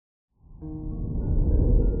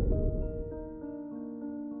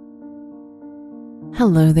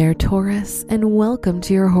Hello there, Taurus, and welcome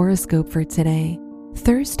to your horoscope for today,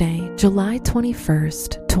 Thursday, July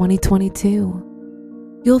 21st,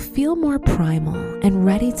 2022. You'll feel more primal and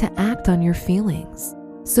ready to act on your feelings,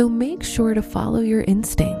 so make sure to follow your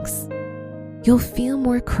instincts. You'll feel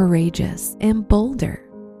more courageous and bolder,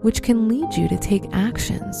 which can lead you to take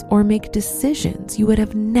actions or make decisions you would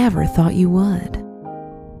have never thought you would.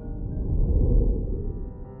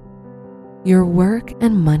 Your work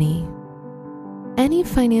and money. Any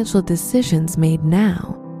financial decisions made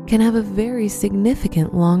now can have a very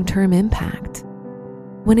significant long-term impact.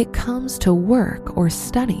 When it comes to work or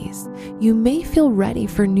studies, you may feel ready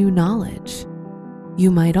for new knowledge.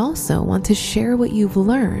 You might also want to share what you've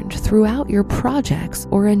learned throughout your projects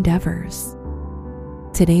or endeavors.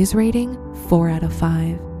 Today's rating, 4 out of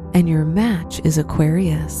 5, and your match is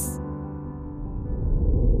Aquarius.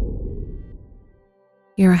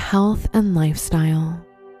 Your health and lifestyle.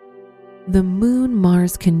 The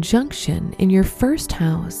Moon-Mars conjunction in your first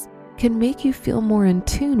house can make you feel more in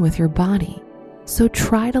tune with your body, so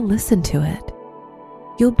try to listen to it.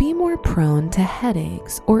 You'll be more prone to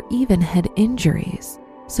headaches or even head injuries,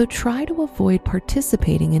 so try to avoid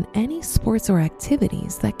participating in any sports or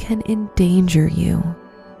activities that can endanger you.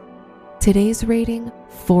 Today's rating,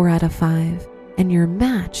 4 out of 5, and your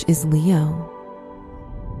match is Leo.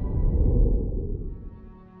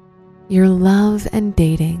 Your love and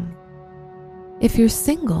dating. If you're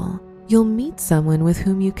single, you'll meet someone with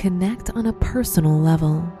whom you connect on a personal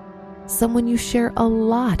level, someone you share a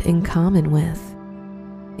lot in common with.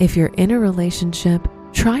 If you're in a relationship,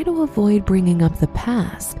 try to avoid bringing up the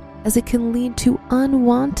past, as it can lead to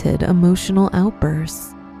unwanted emotional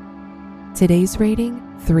outbursts. Today's rating,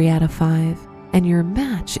 3 out of 5, and your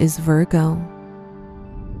match is Virgo.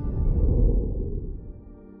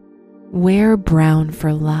 Wear brown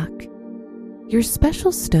for luck. Your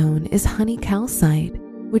special stone is honey calcite,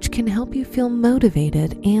 which can help you feel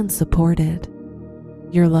motivated and supported.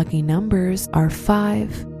 Your lucky numbers are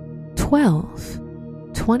 5, 12,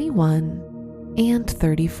 21, and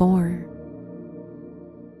 34.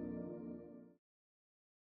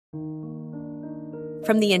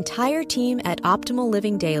 From the entire team at Optimal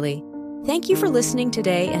Living Daily, thank you for listening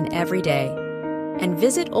today and every day. And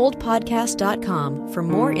visit oldpodcast.com for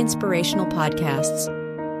more inspirational podcasts.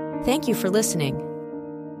 Thank you for listening.